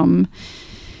saker som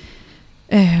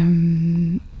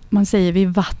man säger vid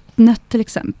vattnet till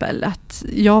exempel. Att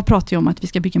jag pratar ju om att vi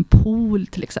ska bygga en pool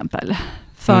till exempel.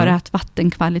 För att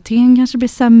vattenkvaliteten kanske blir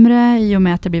sämre i och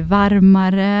med att det blir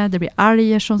varmare, det blir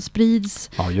alger som sprids.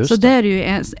 Ja, så det är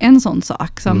ju en sån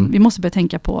sak som vi måste börja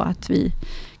tänka på, att vi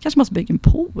kanske måste bygga en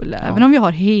pool. Även om vi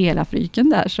har hela Fryken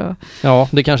där så... Ja,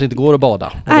 det kanske inte går att bada.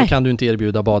 Och då kan du inte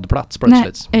erbjuda badplats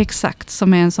plötsligt. Nej, exakt.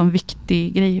 Som är en sån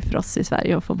viktig grej för oss i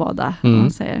Sverige att få bada,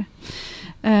 man säger.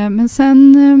 Men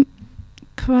sen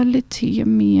kvalitet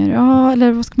mer,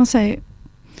 eller vad ska man säga?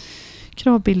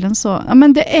 Kravbilden så. Ja,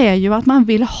 men det är ju att man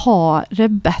vill ha det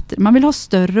bättre. Man vill ha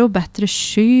större och bättre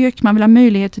kök. Man vill ha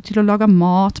möjligheter till att laga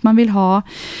mat. Man vill ha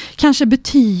kanske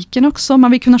butiken också.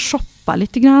 Man vill kunna shoppa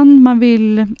lite grann. Man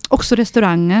vill också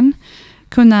restaurangen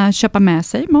kunna köpa med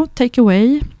sig mat, take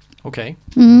away. Okej.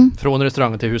 Från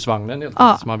restaurangen till husvagnen.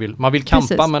 Ja. Så man vill campa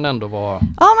precis. Men ändå vara...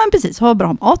 Ja, men precis. Ha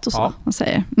bra mat och så. Man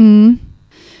säger.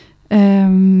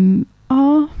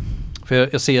 För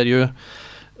jag ser ju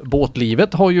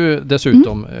båtlivet har ju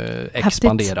dessutom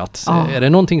expanderat. Ja. Är det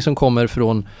någonting som kommer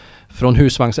från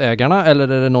husvagnsägarna eller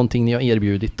är det någonting ni har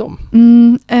erbjudit dem?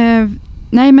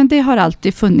 Nej, men det har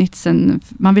alltid funnits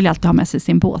man vill alltid ha med sig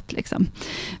sin båt liksom.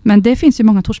 Men det finns ju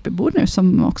många Torsbybor nu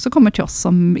som också kommer till oss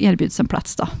som erbjuds en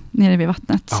plats då, nere vid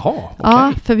vattnet. Jaha, okay.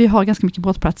 Ja, för vi har ganska mycket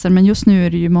båtplatser, men just nu är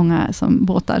det ju många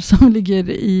båtar som ligger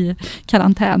i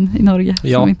karantän i Norge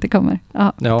som inte kommer.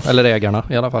 Ja, eller ägarna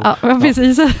i alla fall. Ja,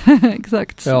 precis.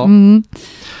 Exakt. Ja.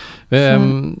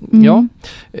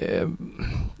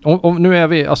 Och nu är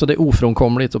vi, alltså det är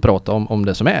ofrånkomligt att prata om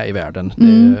det som är i världen.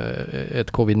 Det är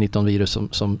ett covid-19-virus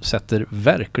som sätter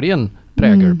verkligen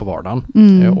prägel på vardagen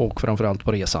och framförallt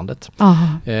på resandet.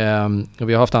 Och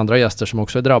vi har haft andra gäster som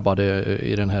också är drabbade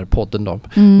i den här podden då.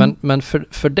 Men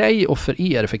för dig och för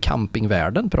er, för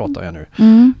campingvärlden pratar jag nu.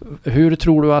 Hur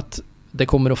tror du att det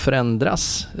kommer att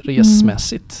förändras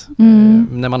resmässigt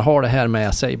när man har det här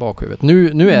med sig i bakhuvudet?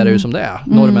 Nu är det ju som det är.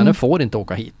 Norrmännen får inte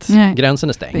åka hit. Nej. Gränsen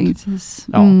är stängd.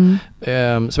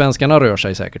 Svenskarna rör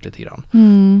sig säkert lite grann.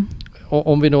 Och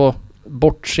om vi då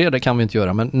bortser, det kan vi inte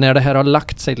göra, men när det här har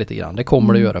lagt sig lite grann, det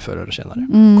kommer det göra förr eller senare.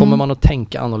 Kommer man att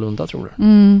tänka annorlunda, tror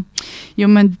du? Jo,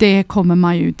 men det kommer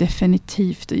man ju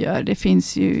definitivt att göra. Det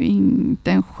finns ju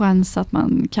inte en chans att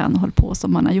man kan hålla på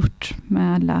som man har gjort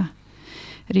med alla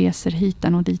resor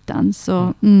hitan och ditan.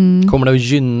 Så, kommer det att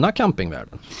gynna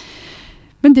campingvärlden?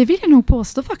 Men det vill jag nog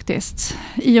påstå faktiskt.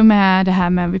 I och med det här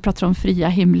med, vi pratar om fria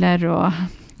himlar och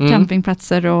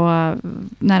campingplatser och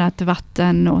nära till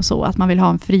vatten och så, att man vill ha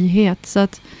en frihet. Så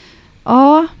att,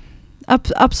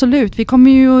 absolut. Vi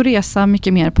kommer ju att resa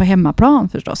mycket mer på hemmaplan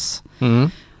förstås.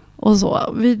 Och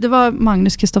så. Det var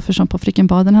Magnus Kristoffersson på Fryken,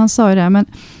 han sa ju det. Men,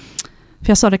 för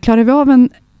jag sa det, klarar vi av en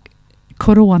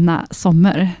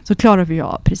corona-sommar så klarar vi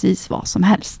av precis vad som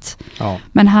helst. Ja.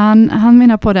 Men han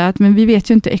menar på det att men vi vet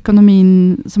ju inte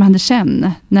ekonomin som händer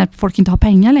sen när folk inte har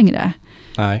pengar längre.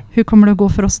 Nej. Hur kommer det att gå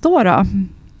för oss då?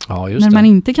 Ja, just när man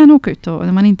inte kan åka ut och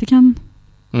när man inte kan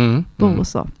bo och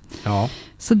så. Ja.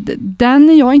 Så den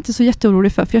är jag inte så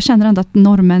jätteorolig för jag känner ändå att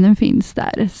norrmännen finns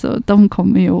där. Så de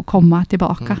kommer ju att komma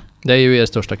tillbaka. Det är ju er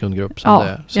största kundgrupp som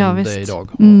det är idag.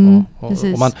 Och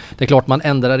det är klart man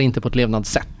ändrar inte på ett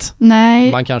levnadssätt.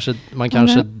 Nej. Man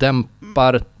kanske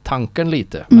dämpar tanken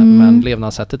lite. Men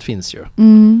levnadssättet finns ju.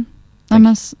 Ja,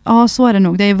 men, så är det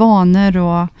nog. Det är vanor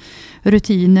och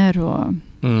rutiner och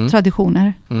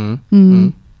traditioner.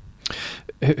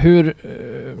 Hur...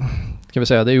 Ska vi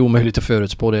säga, det är omöjligt att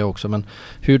förutspå det också, men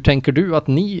hur tänker du att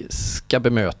ni ska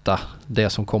bemöta det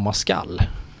som komma skall?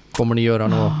 Kommer ni göra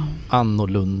något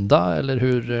annorlunda eller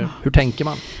hur tänker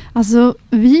man? Alltså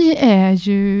vi är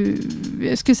ju,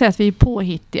 jag skulle säga att vi är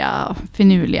påhittiga,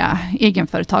 finurliga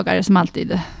egenföretagare som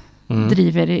alltid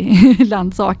driver i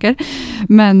landsaker.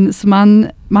 Men så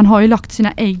man har ju lagt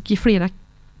sina ägg i flera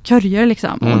körjer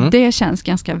liksom. Och det känns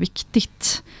ganska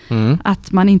viktigt.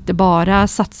 Att man inte bara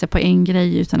satsar på en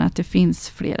grej utan att det finns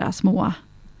flera små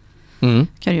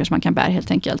körjer som man kan bära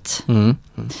helt enkelt.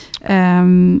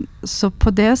 Så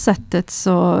på det sättet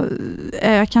så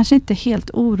är jag kanske inte helt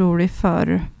orolig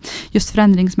för just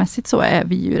förändringsmässigt så är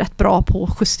vi ju rätt bra på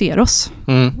att justera oss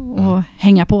och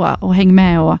hänga på och hänga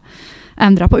med och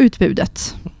ändra på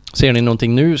utbudet. Ser ni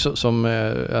någonting nu som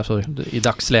alltså, i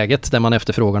dagsläget där man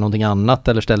efterfrågar någonting annat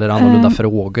eller ställer annorlunda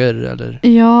frågor? Eller?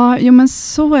 Ja, men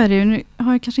så är det ju. Nu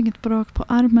har jag kanske inget brak på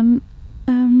armen.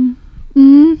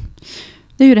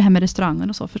 Det är ju det här med restaurangen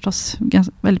och så förstås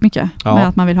väldigt mycket. Ja. Med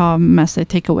att man vill ha med sig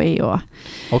takeaway.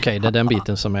 Okej, det är den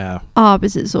biten som är... Ja,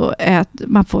 precis. Och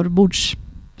man får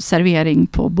bordsservering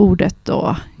på bordet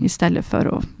och istället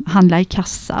för att handla i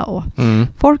kassa. Och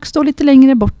folk står lite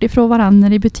längre bort ifrån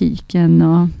varandra i butiken.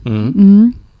 Och,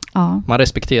 ja. Man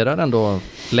respekterar ändå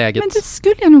läget. Men det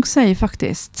skulle jag nog säga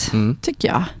faktiskt, tycker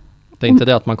jag. Det är inte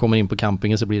det att man kommer in på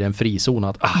campingen så blir det en frizon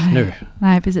att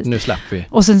nu släpper vi.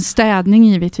 Och sen städning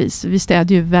givetvis. Vi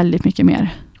städar ju väldigt mycket mer.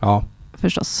 Ja.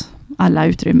 Förstås. Alla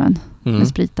utrymmen med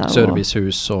sprita.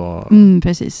 Servicehus och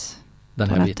precis. Den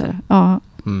här biten. Ja.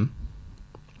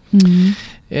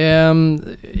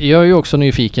 Jag är ju också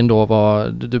nyfiken då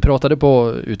du pratade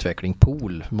på utveckling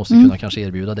pool måste kunna kanske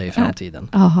erbjuda dig i framtiden.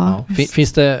 Ja.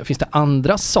 Finns det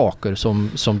andra saker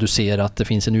som du ser att det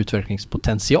finns en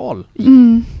utvecklingspotential i?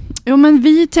 Jo, men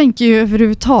vi tänker ju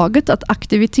överhuvudtaget att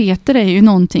aktiviteter är ju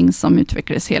någonting som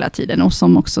utvecklas hela tiden och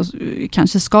som också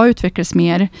kanske ska utvecklas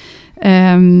mer.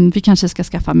 Vi kanske ska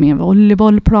skaffa mer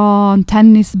volleybollplan,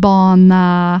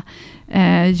 tennisbana,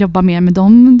 jobba mer med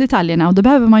de detaljerna och då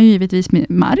behöver man ju givetvis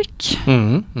mark.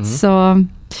 Så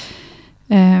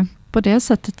på det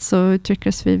sättet så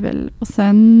utvecklas vi väl och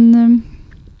sen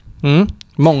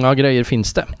många grejer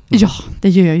finns det. Ja, det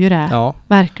gör ju det. Ja.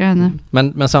 Verkligen.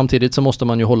 Men samtidigt så måste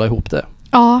man ju hålla ihop det.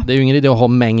 Ja. Det är ju ingen idé att ha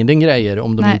mängden grejer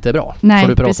om de inte är bra. Nej, för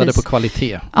du pratade på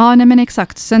kvalitet. Ja, nej men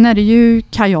exakt. Sen är det ju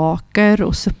kajaker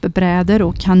och superbrädor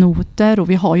och kanoter och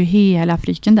vi har ju hela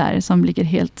Fryken där som ligger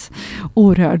helt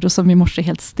orörd och som vi måste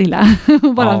helt stilla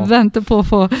och bara vänta på att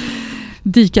få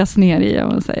dykas ner i, om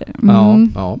man säger.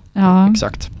 Ja,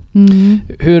 exakt.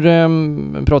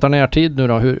 Hur pratar närtid nu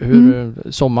då? Hur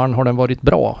sommaren, har den varit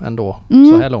bra ändå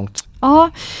så här långt? Ja,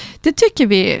 det tycker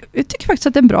vi. Vi tycker faktiskt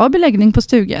att det är en bra beläggning på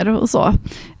stugor och så.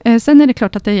 Sen är det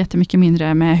klart att det är jättemycket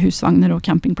mindre med husvagnar och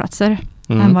campingplatser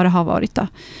än vad det har varit då.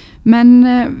 Men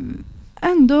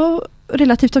ändå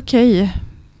relativt okej.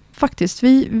 Faktiskt,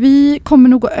 vi kommer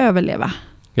nog att överleva.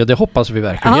 Ja, det hoppas vi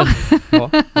verkligen. Ja.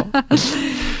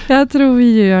 Jag tror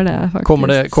vi gör det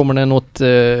faktiskt. Kommer det något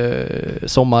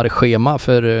sommarschema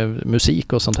för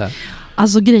musik och sånt här?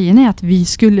 Alltså grejen är att vi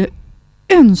skulle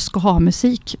önska ha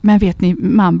musik. Men vet ni,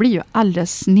 man blir ju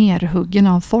alldeles nerhuggen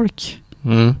av folk.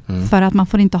 För att man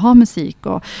får inte ha musik.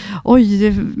 Och, det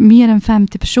är mer än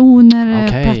 50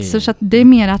 personer platser. Så att det är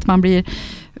mer att man blir...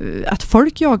 att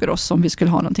folk jagar oss om vi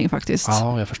skulle ha någonting faktiskt.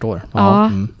 Ja, jag förstår.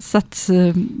 Så att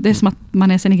det är som att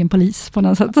man är sin egen polis på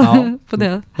något sätt. Ja. På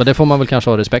det. Och det får man väl kanske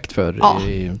ha respekt för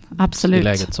i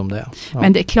läget som det är. Ja.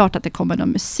 Men det är klart att det kommer någon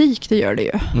musik, det gör det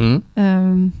ju.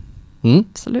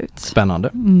 Absolut. Spännande.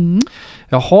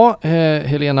 Jaha,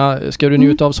 Helena, ska du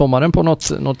njuta av sommaren på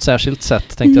något särskilt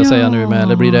sätt tänkte jag säga nu med,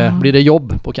 eller blir det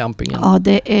jobb på campingen? Ja,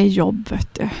 det är jobb,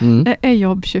 vet du. Det är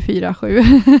jobb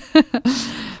 24/7.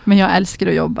 Men jag älskar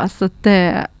att jobba så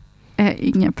det är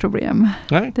inga problem.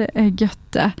 Nej. Det är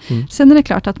gött. Sen är det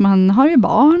klart att man har ju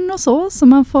barn och så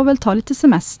man får väl ta lite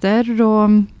semester och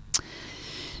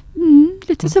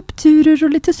lite suppturer och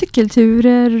lite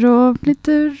cykelturer och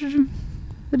lite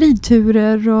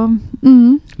ridturer och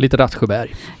Lite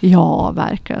Rattsjöberg. Ja,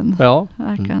 verkligen. Ja.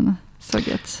 Verkligen. Så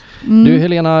gött. Du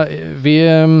Helena, vi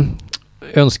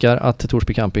önskar att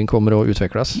Torsby Camping kommer att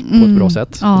utvecklas på ett bra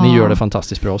sätt. Ni gör det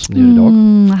fantastiskt bra som ni gör idag.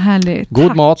 Härligt. God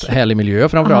Tack. mat, härlig miljö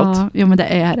framförallt. Ja, men det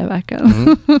är det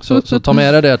verkligen. Så ta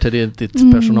med dig det till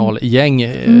ditt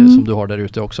personalgäng som du har där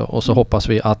ute också. Och så hoppas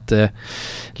vi att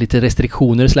lite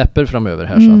restriktioner släpper framöver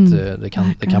här så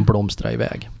att det kan blomstra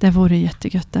iväg. Det vore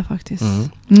jättegött det faktiskt.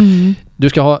 Du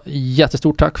ska ha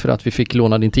jättestort tack för att vi fick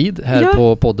låna din tid här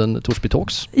på podden Torsby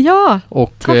Talks. Ja,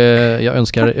 och jag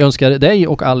önskar dig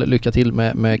och all lycka till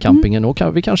med campingen och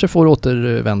vi kanske får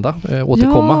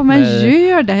återkomma. Ja, men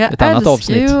gör det. Jag ett annat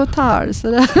avsnitt. älskar ju att tala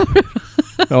så det.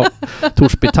 Ja,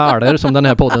 Torsby taler som den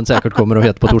här podden säkert kommer att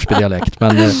heta på Torsby dialekt.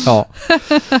 Men ja,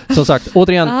 som sagt,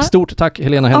 återigen stort tack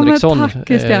Helena Henriksson, tack,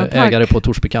 Christian, ägare på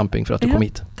Torsby Camping för att du kom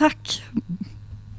hit. Tack.